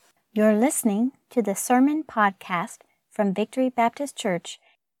You're listening to the Sermon Podcast from Victory Baptist Church.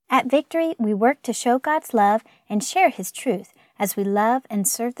 At Victory, we work to show God's love and share His truth as we love and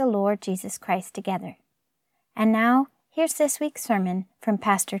serve the Lord Jesus Christ together. And now, here's this week's sermon from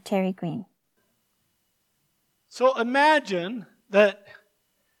Pastor Terry Green. So imagine that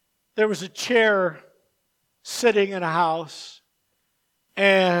there was a chair sitting in a house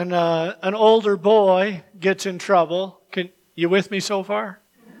and an older boy gets in trouble. You with me so far?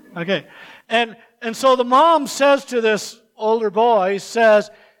 Okay. And so the mom says to this older boy,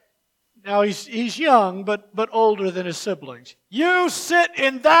 now he's young, but older than his siblings, "You sit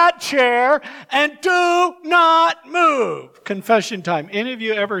in that chair and do not move." Confession time. Any of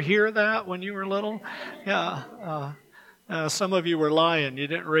you ever hear that when you were little? Yeah. Some of you were lying. You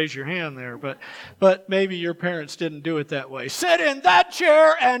didn't raise your hand there, but maybe your parents didn't do it that way. Sit in that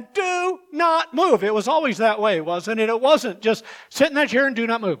chair and do not move. It was always that way, wasn't it? It wasn't just sit in that chair and do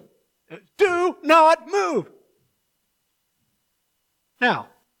not move. Do not move. Now,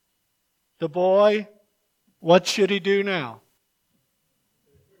 the boy, what should he do now?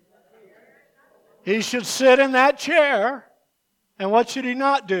 He should sit in that chair, and what should he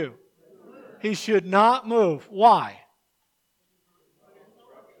not do? He should not move. Why?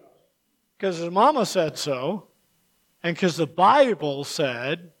 Because his mama said so, and because the Bible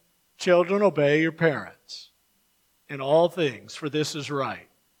said, "Children, obey your parents in all things, for this is right."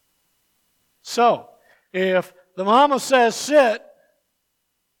 So, if the mama says sit,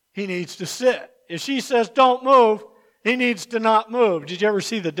 he needs to sit. If she says don't move, he needs to not move. Did you ever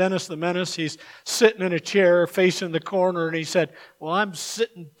see the Dennis the Menace? He's sitting in a chair facing the corner, and he said, "Well, I'm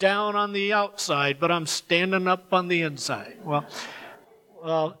sitting down on the outside, but I'm standing up on the inside." Well,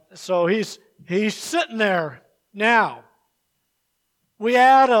 so he's sitting there. Now, we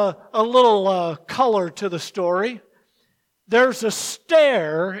add a little color to the story. There's a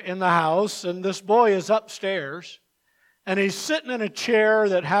stair in the house, and this boy is upstairs, and he's sitting in a chair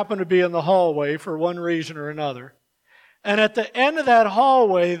that happened to be in the hallway for one reason or another. And at the end of that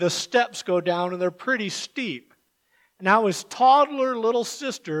hallway, the steps go down, and they're pretty steep. Now his toddler little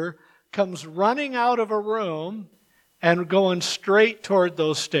sister comes running out of a room and going straight toward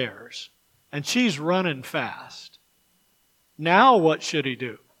those stairs. And she's running fast. Now what should he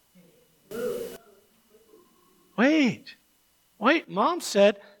do? Wait, Mom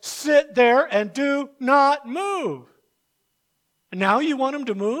said, sit there and do not move. And now you want him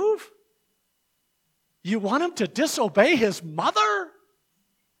to move? You want him to disobey his mother?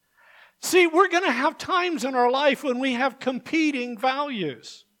 See, we're going to have times in our life when we have competing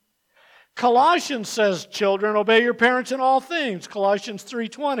values. Colossians says, "Children, obey your parents in all things." Colossians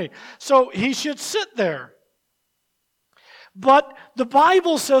 3:20. So he should sit there. But the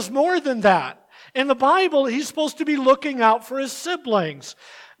Bible says more than that. In the Bible, he's supposed to be looking out for his siblings.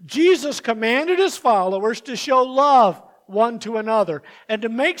 Jesus commanded his followers to show love one to another. And to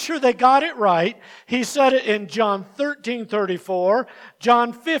make sure they got it right, he said it in John 13:34,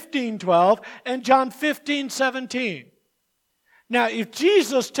 John 15:12, and John 15:17. Now, if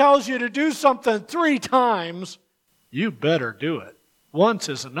Jesus tells you to do something 3 times, you better do it. Once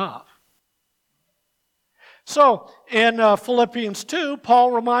is enough. So, in Philippians 2,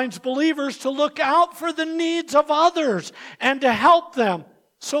 Paul reminds believers to look out for the needs of others and to help them.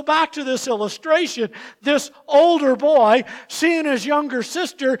 So back to this illustration, this older boy seeing his younger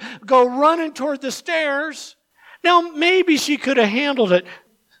sister go running toward the stairs. Now, maybe she could have handled it,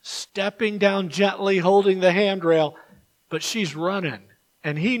 stepping down gently, holding the handrail. But she's running,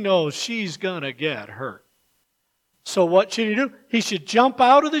 and he knows she's going to get hurt. So what should he do? He should jump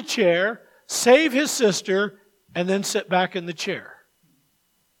out of the chair, save his sister, and then sit back in the chair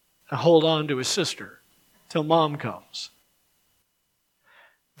and hold on to his sister till Mom comes.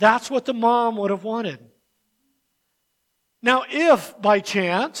 That's what the mom would have wanted. Now, if by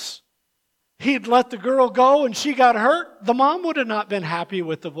chance he'd let the girl go and she got hurt, the mom would have not been happy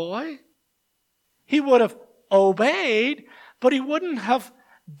with the boy. He would have obeyed, but he wouldn't have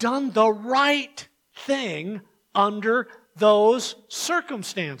done the right thing under those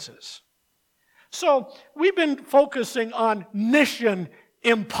circumstances. So we've been focusing on mission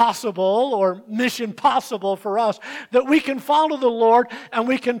impossible or mission possible for us, that we can follow the Lord and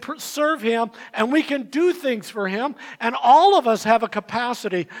we can serve Him and we can do things for Him, and all of us have a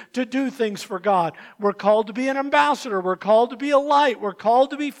capacity to do things for God. We're called to be an ambassador. We're called to be a light. We're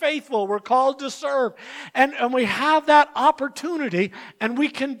called to be faithful. We're called to serve. And we have that opportunity and we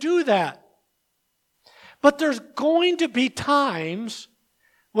can do that. But there's going to be times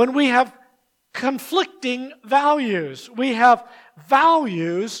when we have conflicting values. We have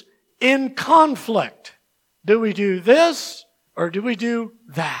values in conflict. Do we do this or do we do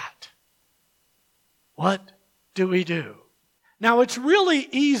that? what do we do? Now, it's really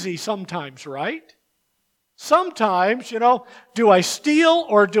easy sometimes, right? Sometimes, do I steal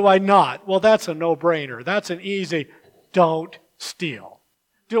or do I not? Well, that's a no-brainer. That's an easy, don't steal.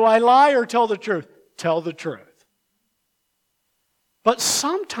 Do I lie or tell the truth? Tell the truth. But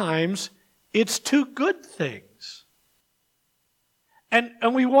sometimes it's two good things.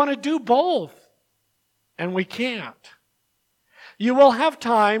 And we want to do both, and we can't. You will have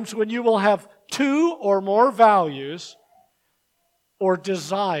times when you will have two or more values or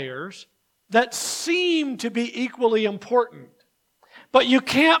desires that seem to be equally important. But you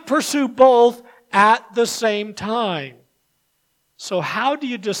can't pursue both at the same time. So how do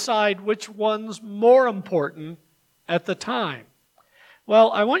you decide which one's more important at the time?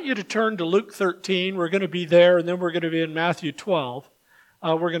 Well, I want you to turn to Luke 13. We're going to be there, and then we're going to be in Matthew 12.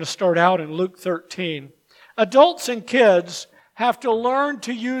 We're going to start out in Luke 13. Adults and kids have to learn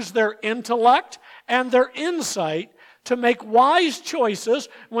to use their intellect and their insight to make wise choices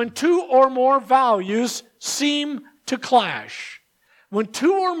when two or more values seem to clash. When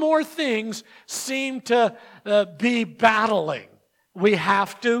two or more things seem to be battling, we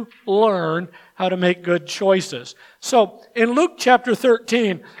have to learn how to make good choices. So, in Luke chapter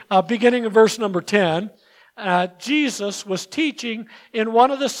 13, beginning in verse number 10, Jesus was teaching in one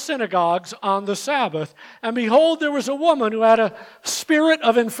of the synagogues on the Sabbath. And behold, there was a woman who had a spirit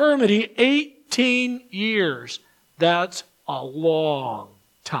of infirmity 18 years. That's a long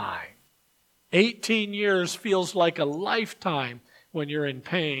time. 18 years feels like a lifetime when you're in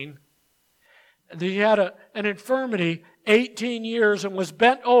pain. He had an infirmity 18 years and was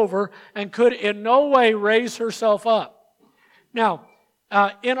bent over and could in no way raise herself up. Now,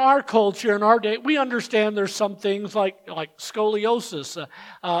 in our culture, in our day, we understand there's some things like scoliosis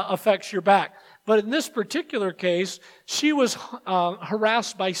affects your back. But in this particular case, she was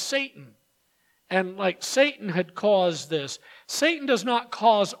harassed by Satan. And Satan had caused this. Satan does not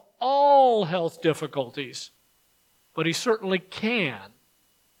cause all health difficulties, but he certainly can.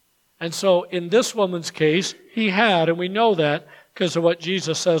 And so in this woman's case, he had, and we know that because of what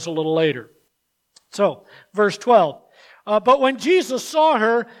Jesus says a little later. So, verse 12. But when Jesus saw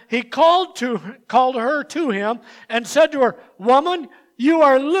her, he called her to him and said to her, "Woman, you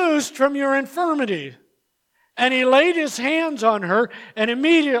are loosed from your infirmity." And he laid his hands on her, and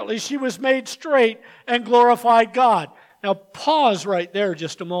immediately she was made straight and glorified God. Now, pause right there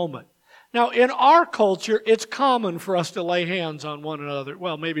just a moment. Now, in our culture, it's common for us to lay hands on one another.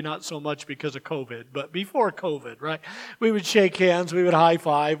 Well, maybe not so much because of COVID, but before COVID, right? We would shake hands, we would high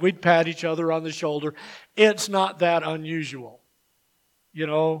five, we'd pat each other on the shoulder. It's not that unusual.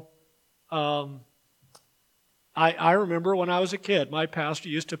 I remember when I was a kid, my pastor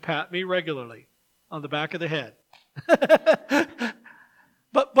used to pat me regularly on the back of the head.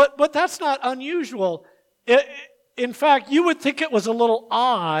 But that's not unusual. In fact, you would think it was a little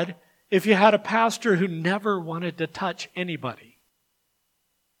odd if you had a pastor who never wanted to touch anybody.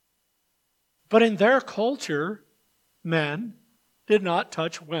 But in their culture, men did not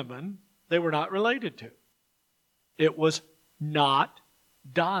touch women they were not related to. It was not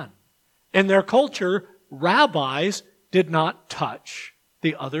done. In their culture, rabbis did not touch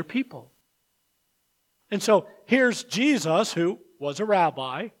the other people. And so here's Jesus, who was a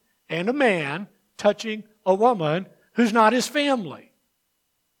rabbi and a man, touching a woman who's not his family.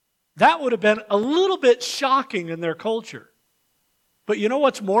 That would have been a little bit shocking in their culture. But you know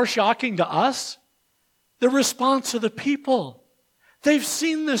what's more shocking to us? The response of the people. They've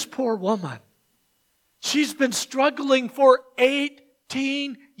seen this poor woman. She's been struggling for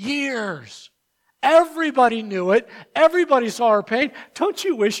 18 years. Everybody knew it. Everybody saw her pain. Don't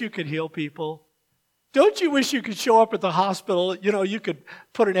you wish you could heal people? Don't you wish you could show up at the hospital? You could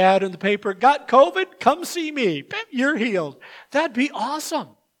put an ad in the paper. Got COVID? Come see me. You're healed. That'd be awesome.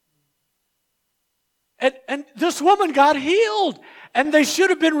 And this woman got healed. And they should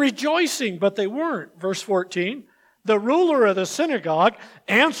have been rejoicing, but they weren't. Verse 14. The ruler of the synagogue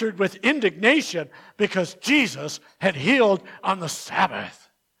answered with indignation because Jesus had healed on the Sabbath.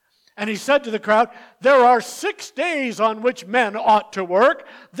 And he said to the crowd, "There are 6 days on which men ought to work.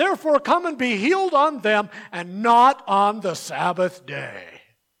 Therefore come and be healed on them and not on the Sabbath day."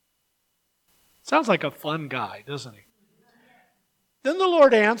 Sounds like a fun guy, doesn't he? Then the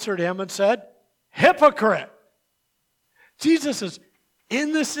Lord answered him and said, "Hypocrite." Jesus is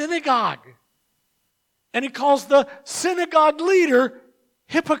in the synagogue. And he calls the synagogue leader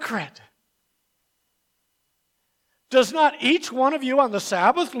hypocrite. Does not each one of you on the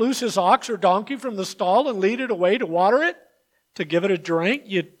Sabbath loose his ox or donkey from the stall and lead it away to water it? to give it a drink.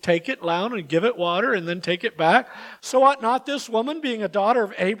 You take it down and give it water and then take it back. So ought not this woman, being a daughter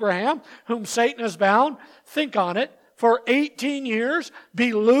of Abraham, whom Satan has bound, think on it, for 18 years,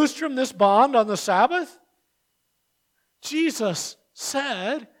 be loosed from this bond on the Sabbath? Jesus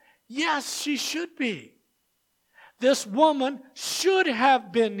said, yes, she should be. This woman should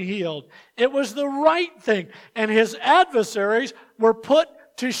have been healed. It was the right thing. And his adversaries were put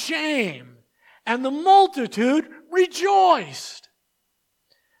to shame. And the multitude rejoiced.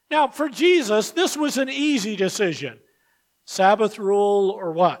 Now, for Jesus, this was an easy decision. Sabbath rule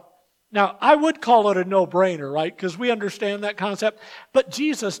or what? Now, I would call it a no-brainer, right? Because we understand that concept. But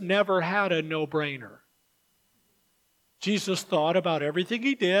Jesus never had a no-brainer. Jesus thought about everything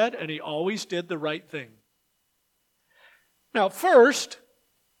he did, and he always did the right thing. Now, first,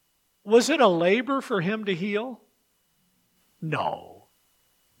 was it a labor for him to heal? No.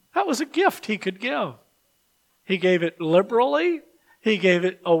 That was a gift he could give. He gave it liberally. He gave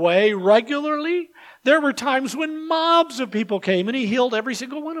it away regularly. There were times when mobs of people came and he healed every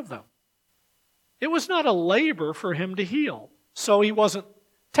single one of them. It was not a labor for him to heal. So he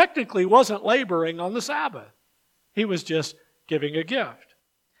technically wasn't laboring on the Sabbath. He was just giving a gift.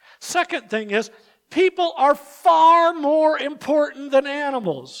 Second thing is, people are far more important than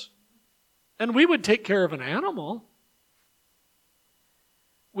animals. And we would take care of an animal.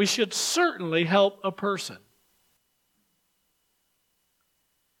 We should certainly help a person.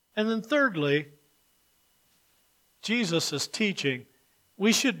 And then thirdly, Jesus is teaching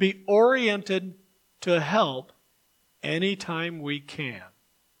we should be oriented to help anytime we can.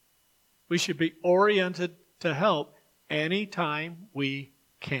 We should be oriented to help anytime we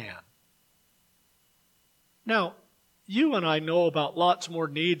can. Now, you and I know about lots more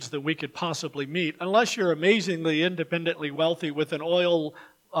needs than we could possibly meet, unless you're amazingly independently wealthy with an oil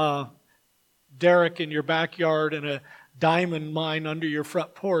derrick in your backyard and a diamond mine under your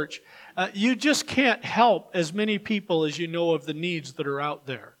front porch. You just can't help as many people as you know of the needs that are out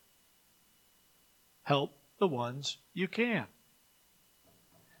there. Help the ones you can.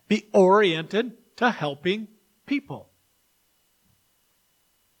 Be oriented to helping people.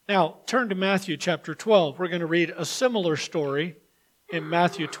 Now, turn to Matthew chapter 12. We're going to read a similar story in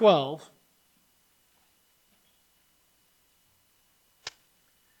Matthew 12.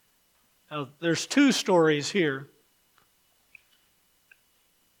 Now, there's two stories here.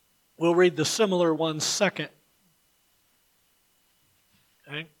 We'll read the similar one second.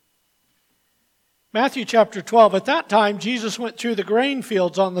 Okay? Matthew chapter 12. At that time, Jesus went through the grain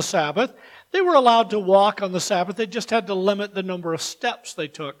fields on the Sabbath. They were allowed to walk on the Sabbath. They just had to limit the number of steps they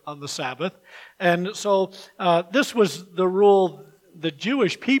took on the Sabbath. And so this was the rule the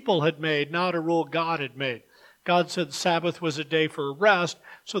Jewish people had made, not a rule God had made. God said Sabbath was a day for rest,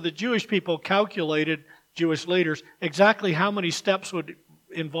 so the Jewish people calculated, Jewish leaders, exactly how many steps would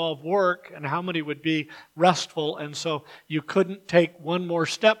involve work and how many would be restful, and so you couldn't take one more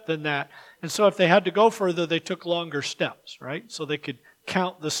step than that. And so if they had to go further, they took longer steps, right? So they could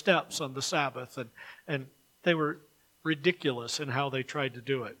count the steps on the Sabbath, and they were ridiculous in how they tried to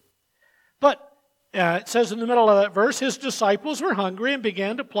do it. But it says in the middle of that verse, his disciples were hungry and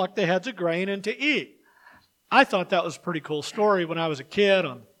began to pluck the heads of grain and to eat. I thought that was a pretty cool story. When I was a kid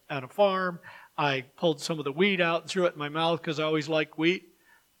at a farm, I pulled some of the wheat out and threw it in my mouth because I always liked wheat.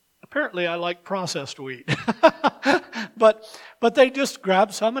 Apparently, I like processed wheat. But they just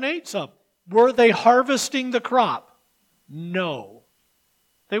grabbed some and ate some. Were they harvesting the crop? No.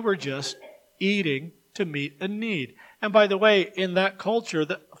 They were just eating to meet a need. And by the way, in that culture,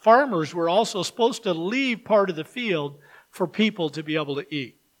 the farmers were also supposed to leave part of the field for people to be able to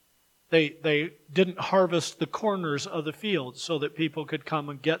eat. They didn't harvest the corners of the field so that people could come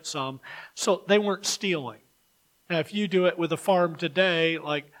and get some. So they weren't stealing. Now, if you do it with a farm today,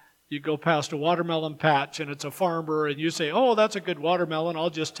 like you go past a watermelon patch and it's a farmer and you say, oh, that's a good watermelon, I'll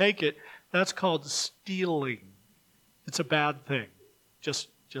just take it. That's called stealing. It's a bad thing. Just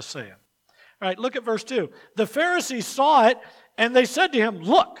saying. All right, look at verse 2. The Pharisees saw it and they said to him,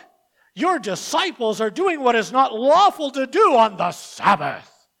 look, your disciples are doing what is not lawful to do on the Sabbath.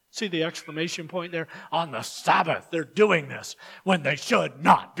 See the exclamation point there? On the Sabbath, they're doing this when they should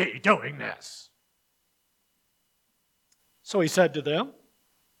not be doing this. So he said to them,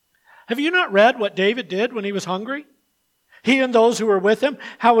 have you not read what David did when he was hungry? He and those who were with him,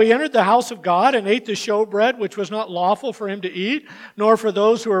 how he entered the house of God and ate the showbread, which was not lawful for him to eat, nor for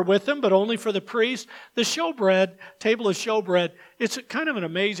those who were with him, but only for the priests. The showbread, table of showbread, it's kind of an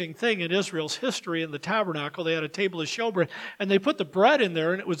amazing thing in Israel's history. In the tabernacle, they had a table of showbread, and they put the bread in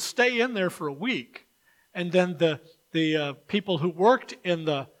there, and it would stay in there for a week. And then the people who worked in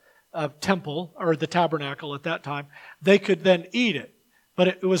the temple, or the tabernacle at that time, they could then eat it. But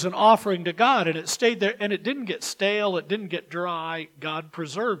it was an offering to God, and it stayed there, and it didn't get stale, it didn't get dry. God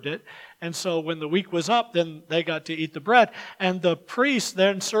preserved it. And so when the week was up, then they got to eat the bread. And the priests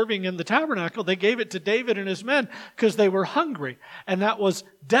then serving in the tabernacle, they gave it to David and his men because they were hungry. And that was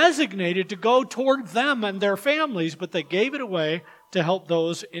designated to go toward them and their families, but they gave it away to help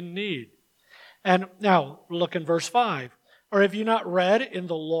those in need. And now, look in verse 5. Or have you not read in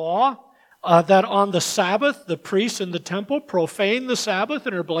the law that on the Sabbath, the priests in the temple profane the Sabbath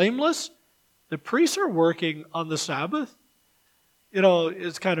and are blameless? The priests are working on the Sabbath. You know,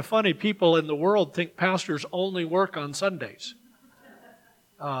 it's kind of funny. People in the world think pastors only work on Sundays.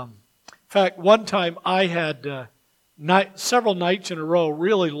 In fact, one time I had several nights in a row,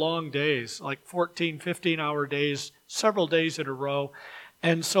 really long days, like 14, 15-hour days, several days in a row.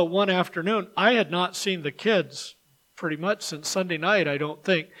 And so one afternoon, I had not seen the kids pretty much since Sunday night, I don't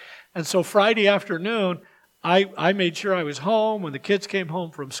think. And so Friday afternoon, I made sure I was home when the kids came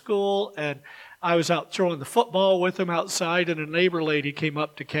home from school, and I was out throwing the football with them outside, and a neighbor lady came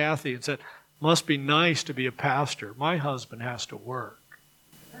up to Kathy and said, "Must be nice to be a pastor. My husband has to work."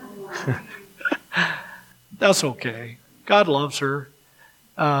 That's okay. God loves her.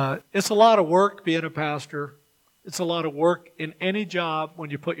 It's a lot of work being a pastor. It's a lot of work in any job when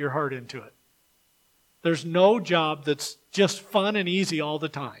you put your heart into it. There's no job that's just fun and easy all the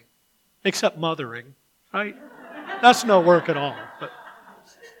time, except mothering, right? That's no work at all. But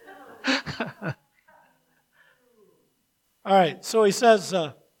all right, so he says,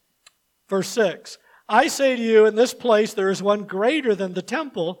 verse 6, "I say to you, in this place there is one greater than the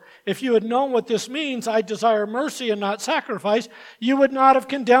temple. If you had known what this means, I desire mercy and not sacrifice, you would not have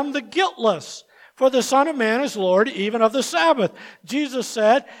condemned the guiltless. For the Son of Man is Lord even of the Sabbath." Jesus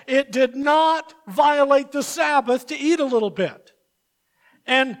said it did not violate the Sabbath to eat a little bit.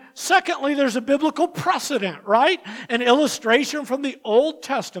 And secondly, there's a biblical precedent, right? An illustration from the Old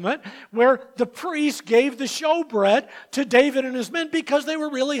Testament where the priest gave the showbread to David and his men because they were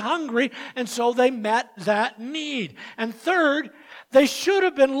really hungry, and so they met that need. And third, they should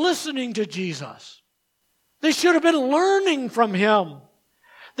have been listening to Jesus. They should have been learning from him.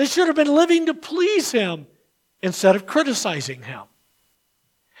 They should have been living to please him instead of criticizing him.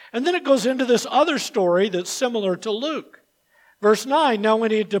 And then it goes into this other story that's similar to Luke. Verse 9, "Now when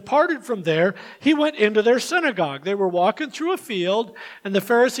he had departed from there, he went into their synagogue. They were walking through a field, and the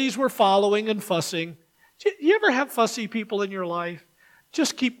Pharisees were following and fussing." Do you ever have fussy people in your life?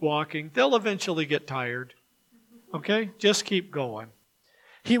 Just keep walking. They'll eventually get tired. Okay? Just keep going.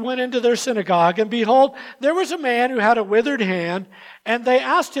 He went into their synagogue, and behold, there was a man who had a withered hand, and they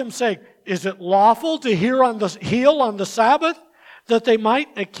asked him, saying, "Is it lawful to heal on the Sabbath?" That they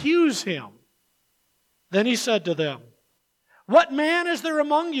might accuse him. Then he said to them, "What man is there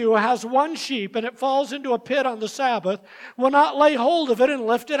among you who has one sheep, and it falls into a pit on the Sabbath, will not lay hold of it and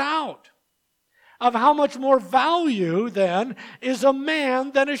lift it out? Of how much more value, then, is a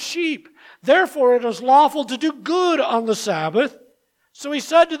man than a sheep? Therefore it is lawful to do good on the Sabbath." So he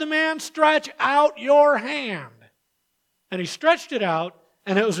said to the man, "Stretch out your hand." And he stretched it out,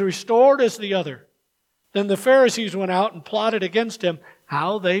 and it was restored as the other. Then the Pharisees went out and plotted against him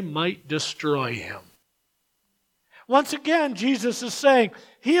how they might destroy him. Once again, Jesus is saying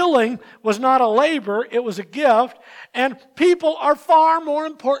healing was not a labor, it was a gift, and people are far more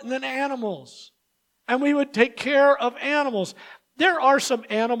important than animals. And we would take care of animals. There are some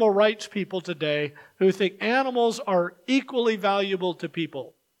animal rights people today who think animals are equally valuable to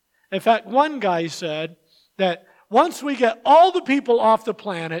people. In fact, one guy said that once we get all the people off the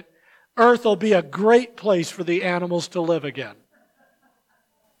planet, Earth will be a great place for the animals to live again.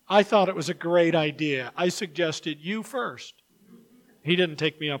 I thought it was a great idea. I suggested you first. He didn't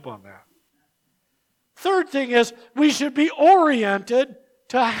take me up on that. Third thing is we should be oriented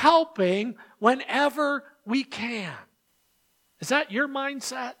to helping whenever we can. Is that your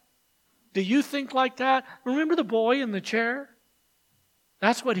mindset? Do you think like that? Remember the boy in the chair?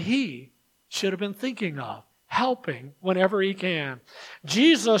 That's what he should have been thinking of, helping whenever he can.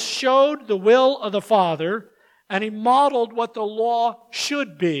 Jesus showed the will of the Father, and he modeled what the law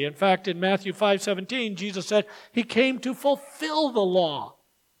should be. In fact, in Matthew 5:17, Jesus said he came to fulfill the law,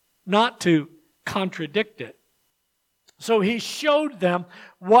 not to contradict it. So he showed them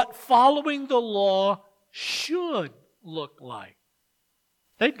what following the law should look like.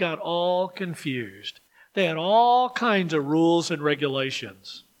 They'd got all confused. They had all kinds of rules and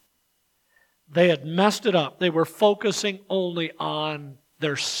regulations. They had messed it up. They were focusing only on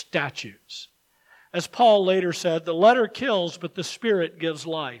their statutes. As Paul later said, the letter kills, but the Spirit gives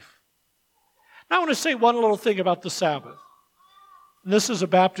life. Now I want to say one little thing about the Sabbath. And this is a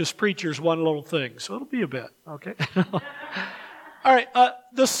Baptist preacher's one little thing, so it'll be a bit, okay? All right,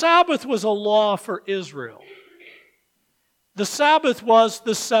 the Sabbath was a law for Israel. The Sabbath was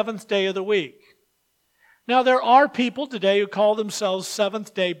the seventh day of the week. Now, there are people today who call themselves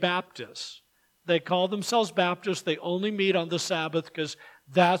Seventh-day Baptists. They call themselves Baptists. They only meet on the Sabbath because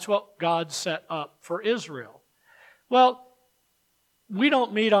that's what God set up for Israel. Well, we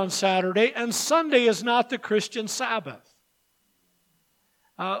don't meet on Saturday, and Sunday is not the Christian Sabbath.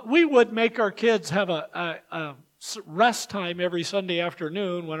 We would make our kids have a rest time every Sunday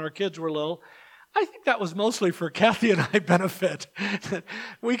afternoon when our kids were little. I think that was mostly for Kathy and I benefit.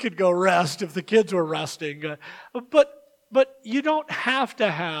 We could go rest if the kids were resting. But you don't have to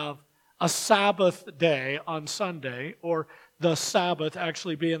have a Sabbath day on Sunday, or the Sabbath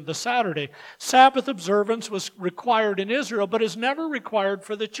actually being the Saturday. Sabbath observance was required in Israel, but is never required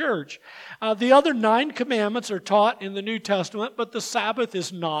for the church. The other 9 commandments are taught in the New Testament, but the Sabbath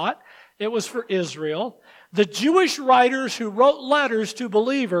is not. It was for Israel. The Jewish writers who wrote letters to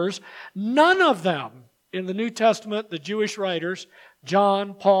believers, none of them in the New Testament, the Jewish writers,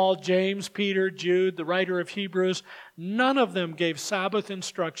 John, Paul, James, Peter, Jude, the writer of Hebrews, none of them gave Sabbath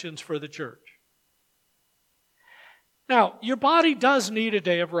instructions for the church. Now, your body does need a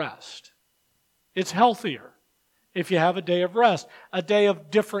day of rest. It's healthier if you have a day of rest, a day of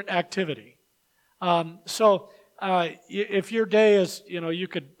different activity. If your day is, you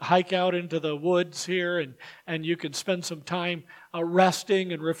could hike out into the woods here and you could spend some time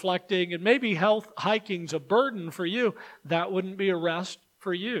resting and reflecting, and maybe hiking's a burden for you, that wouldn't be a rest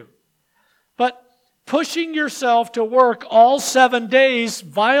for you. But pushing yourself to work all 7 days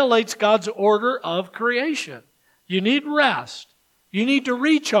violates God's order of creation. You need rest. You need to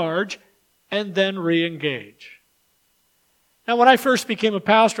recharge and then re-engage. Now, when I first became a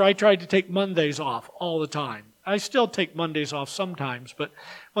pastor, I tried to take Mondays off all the time. I still take Mondays off sometimes, but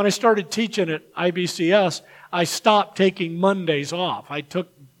when I started teaching at IBCS, I stopped taking Mondays off. I took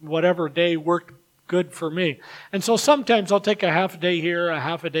whatever day worked good for me. And so sometimes I'll take a half a day here, a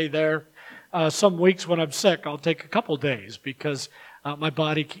half a day there. Some weeks when I'm sick, I'll take a couple days because my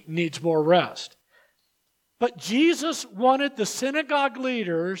body needs more rest. But Jesus wanted the synagogue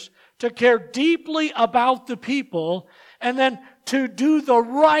leaders to care deeply about the people and then to do the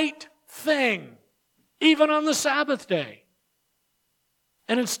right thing, even on the Sabbath day.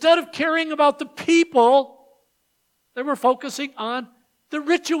 And instead of caring about the people, they were focusing on the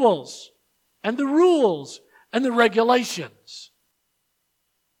rituals and the rules and the regulations.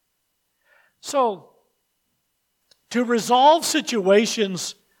 So, to resolve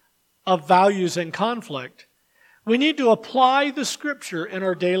situations of values and conflict, we need to apply the Scripture in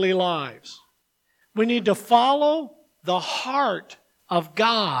our daily lives. We need to follow the heart of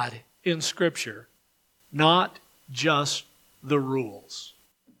God in Scripture, not just the rules.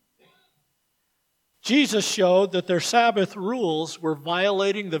 Jesus showed that their Sabbath rules were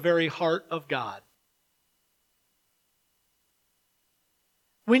violating the very heart of God.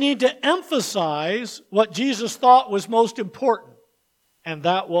 We need to emphasize what Jesus thought was most important, and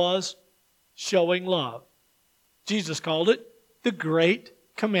that was showing love. Jesus called it the Great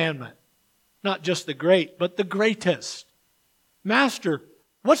Commandment. Not just the great, but the greatest. Master,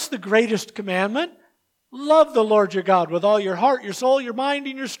 what's the greatest commandment? Love the Lord your God with all your heart, your soul, your mind,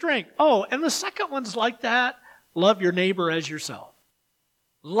 and your strength. Oh, and the second one's like that. Love your neighbor as yourself.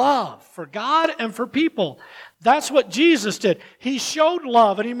 Love for God and for people. That's what Jesus did. He showed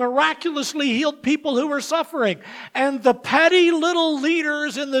love and He miraculously healed people who were suffering. And the petty little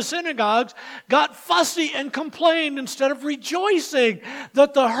leaders in the synagogues got fussy and complained instead of rejoicing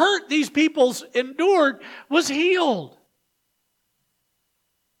that the hurt these people endured was healed.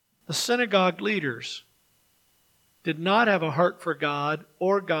 The synagogue leaders did not have a heart for God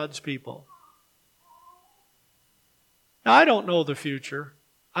or God's people. Now, I don't know the future.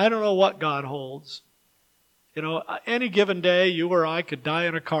 I don't know what God holds. Any given day, you or I could die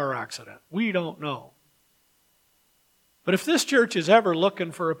in a car accident. We don't know. But if this church is ever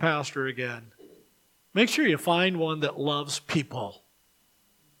looking for a pastor again, make sure you find one that loves people.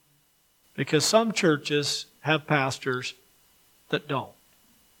 Because some churches have pastors that don't.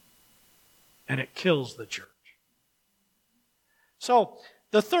 And it kills the church. So,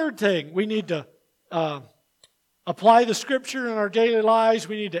 the third thing, we need to apply the Scripture in our daily lives.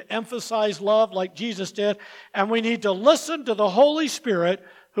 We need to emphasize love like Jesus did. And we need to listen to the Holy Spirit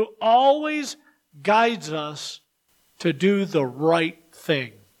who always guides us to do the right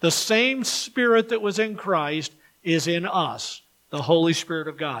thing. The same Spirit that was in Christ is in us, the Holy Spirit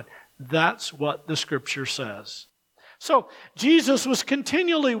of God. That's what the Scripture says. So, Jesus was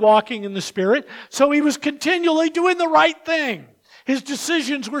continually walking in the Spirit, so He was continually doing the right thing. His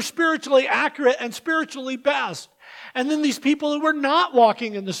decisions were spiritually accurate and spiritually best. And then these people who were not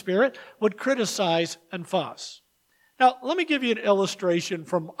walking in the Spirit would criticize and fuss. Now, let me give you an illustration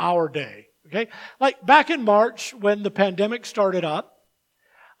from our day. Okay, like back in March when the pandemic started up,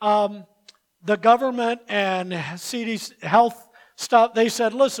 the government and CDC health stuff, they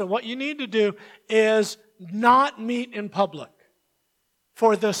said, listen, what you need to do is not meet in public.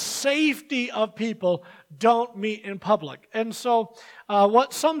 For the safety of people, don't meet in public. And so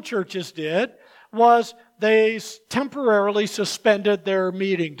what some churches did was they temporarily suspended their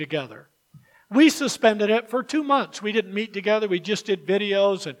meeting together. We suspended it for 2 months. We didn't meet together. We just did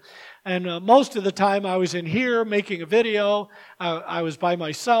videos. And most of the time I was in here making a video. I was by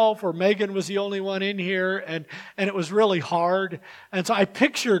myself, or Megan was the only one in here. And it was really hard. And so I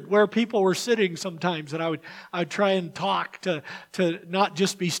pictured where people were sitting sometimes. And I would try and talk to not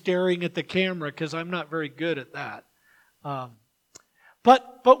just be staring at the camera, because I'm not very good at that.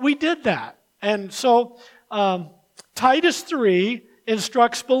 But we did that. And so Titus 3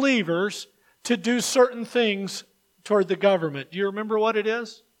 instructs believers to do certain things toward the government. Do you remember what it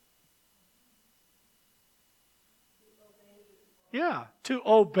is? Yeah, to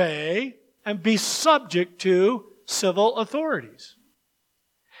obey and be subject to civil authorities.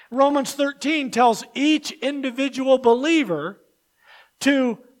 Romans 13 tells each individual believer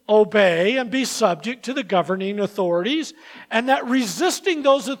to obey and be subject to the governing authorities, and that resisting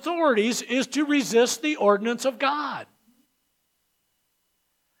those authorities is to resist the ordinance of God.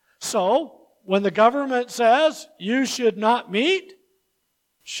 So, when the government says, you should not meet,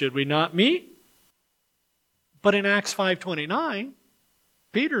 should we not meet? But in Acts 5:29,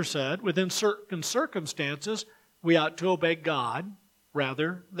 Peter said, within certain circumstances, we ought to obey God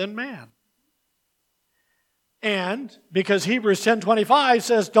rather than man. And because Hebrews 10:25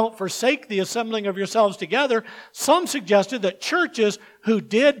 says, don't forsake the assembling of yourselves together, some suggested that churches who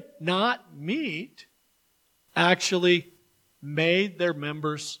did not meet actually made their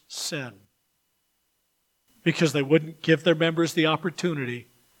members sin, because they wouldn't give their members the opportunity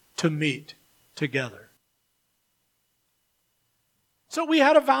to meet together. So we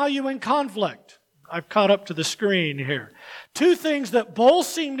had a value in conflict. I've caught up to the screen here. 2 things that both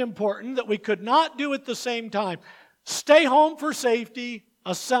seemed important that we could not do at the same time. Stay home for safety,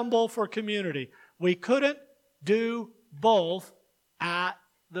 assemble for community. We couldn't do both at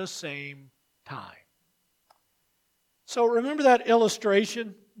the same time. So remember that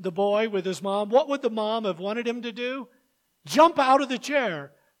illustration, the boy with his mom? What would the mom have wanted him to do? Jump out of the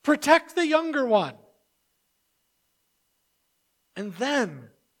chair, protect the younger one, and then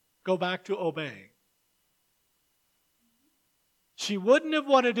go back to obeying. She wouldn't have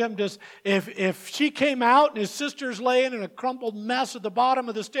wanted him to, if she came out and his sister's laying in a crumpled mess at the bottom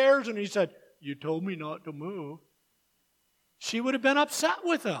of the stairs and he said, you told me not to move, she would have been upset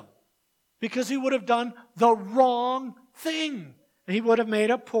with him because he would have done the wrong thing. He would have made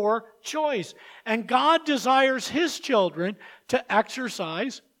a poor choice. And God desires His children to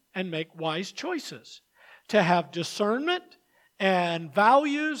exercise and make wise choices, to have discernment and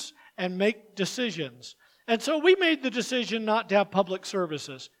values and make decisions. And so we made the decision not to have public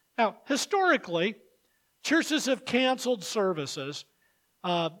services. Now, historically, churches have canceled services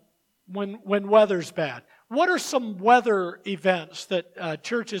when weather's bad. What are some weather events that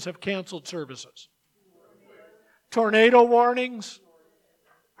churches have canceled services? Tornado warnings,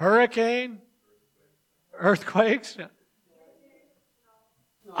 hurricane, earthquakes,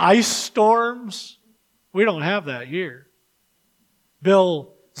 ice storms. We don't have that here.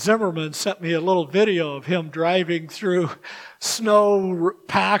 Bill Zimmerman sent me a little video of him driving through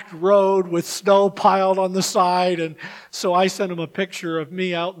snow-packed road with snow piled on the side, and so I sent him a picture of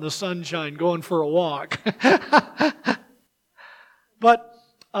me out in the sunshine going for a walk. But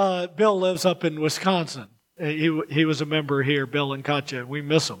Bill lives up in Wisconsin. He was a member here, Bill and Katja. We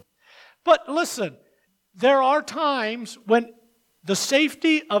miss him. But listen, there are times when the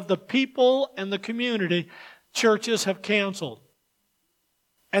safety of the people and the community, churches have canceled.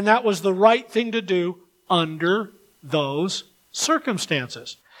 And that was the right thing to do under those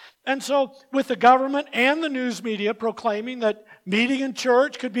circumstances. And so, with the government and the news media proclaiming that meeting in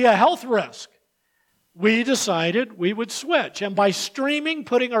church could be a health risk, we decided we would switch. And by streaming,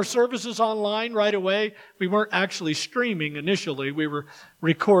 putting our services online right away, we weren't actually streaming initially. We were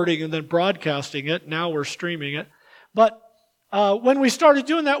recording and then broadcasting it. Now we're streaming it. But when we started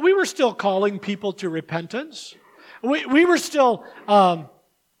doing that, we were still calling people to repentance. We were still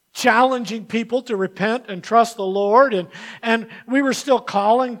challenging people to repent and trust the Lord. And we were still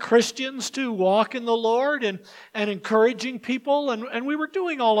calling Christians to walk in the Lord and encouraging people. And we were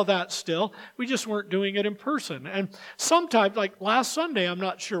doing all of that still. We just weren't doing it in person. And sometimes, like last Sunday, I'm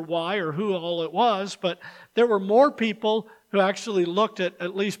not sure why or who all it was, but there were more people who actually looked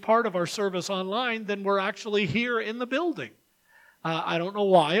at least part of our service online than were actually here in the building. I don't know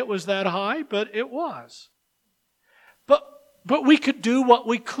why it was that high, but it was. But we could do what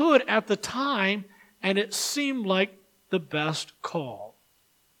we could at the time, and it seemed like the best call.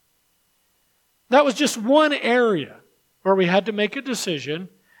 That was just one area where we had to make a decision,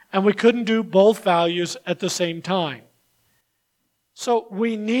 and we couldn't do both values at the same time. So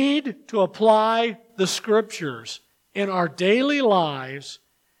we need to apply the Scriptures in our daily lives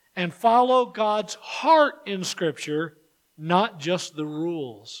and follow God's heart in Scripture, not just the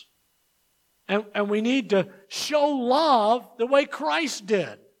rules. And we need to show love the way Christ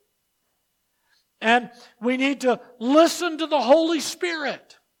did. And we need to listen to the Holy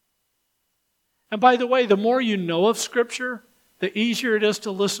Spirit. And by the way, the more you know of Scripture, the easier it is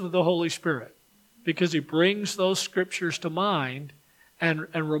to listen to the Holy Spirit, because He brings those Scriptures to mind and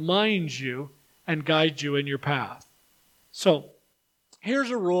reminds you and guides you in your path. So,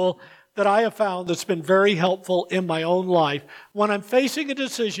 here's a rule that I have found that's been very helpful in my own life. When I'm facing a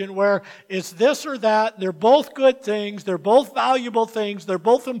decision where it's this or that, they're both good things, they're both valuable things, they're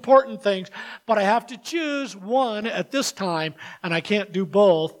both important things, but I have to choose one at this time, and I can't do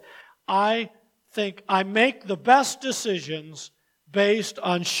both, I think I make the best decisions based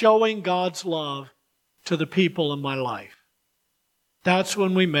on showing God's love to the people in my life. That's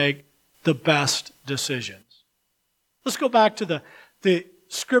when we make the best decisions. Let's go back to the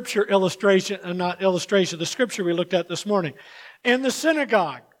Scripture illustration, the Scripture we looked at this morning. In the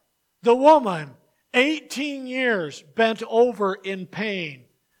synagogue, the woman, 18 years, bent over in pain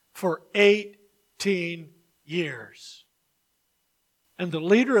for 18 years. And the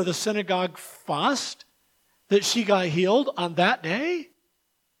leader of the synagogue fussed that she got healed on that day?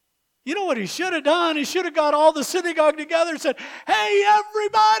 You know what he should have done? He should have got all the synagogue together and said, "Hey,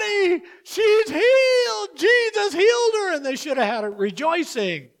 everybody, she's healed. Jesus healed her." And they should have had it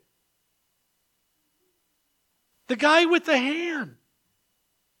rejoicing. The guy with the hand.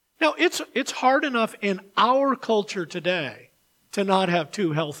 Now, it's hard enough in our culture today to not have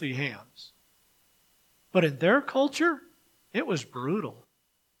two healthy hands. But in their culture, it was brutal.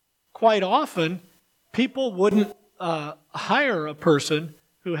 Quite often, people wouldn't hire a person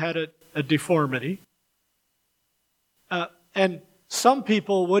who had a deformity. And some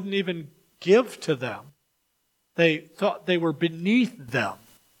people wouldn't even give to them. They thought they were beneath them.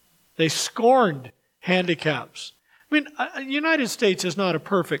 They scorned handicaps. I mean, the United States is not a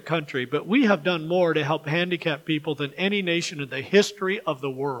perfect country, but we have done more to help handicapped people than any nation in the history of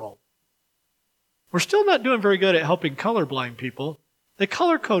the world. We're still not doing very good at helping colorblind people. They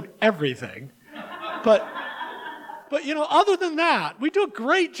color code everything. But other than that, we do a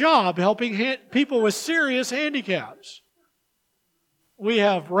great job helping people with serious handicaps. We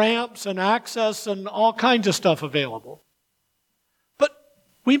have ramps and access and all kinds of stuff available. But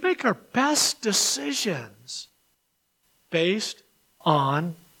we make our best decisions based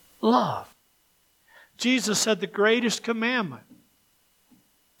on love. Jesus said the greatest commandment: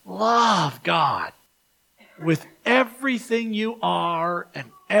 love God with everything you are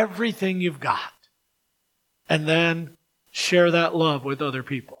and everything you've got. And then share that love with other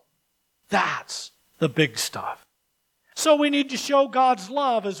people. That's the big stuff. So we need to show God's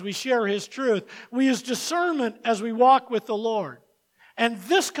love as we share His truth. We use discernment as we walk with the Lord. And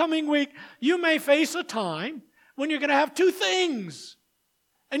this coming week, you may face a time when you're going to have two things.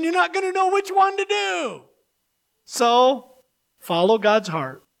 And you're not going to know which one to do. So, follow God's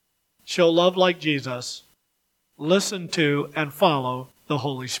heart. Show love like Jesus. Listen to and follow the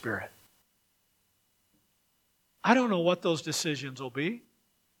Holy Spirit. I don't know what those decisions will be.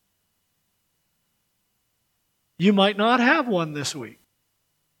 You might not have one this week.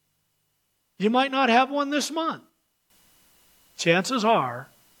 You might not have one this month. Chances are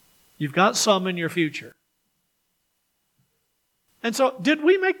you've got some in your future. And so, did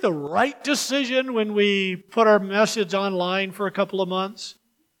we make the right decision when we put our message online for a couple of months?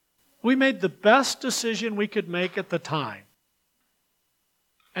 We made the best decision we could make at the time.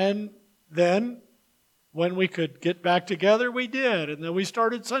 And then, when we could get back together, we did. And then we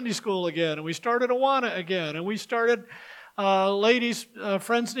started Sunday school again. And we started Awana again. And we started ladies,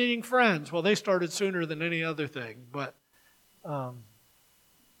 Friends Needing Friends. Well, they started sooner than any other thing. But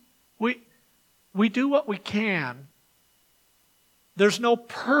we do what we can. There's no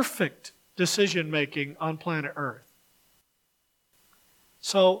perfect decision-making on planet Earth.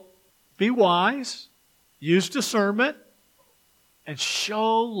 So be wise, use discernment, and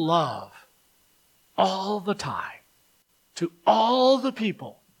show love all the time to all the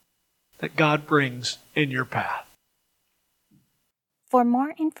people that God brings in your path. For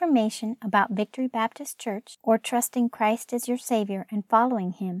more information about Victory Baptist Church or trusting Christ as your Savior and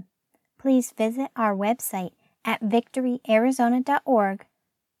following Him, please visit our website at victoryarizona.org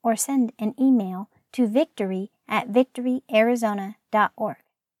or send an email to victory@victoryarizona.org.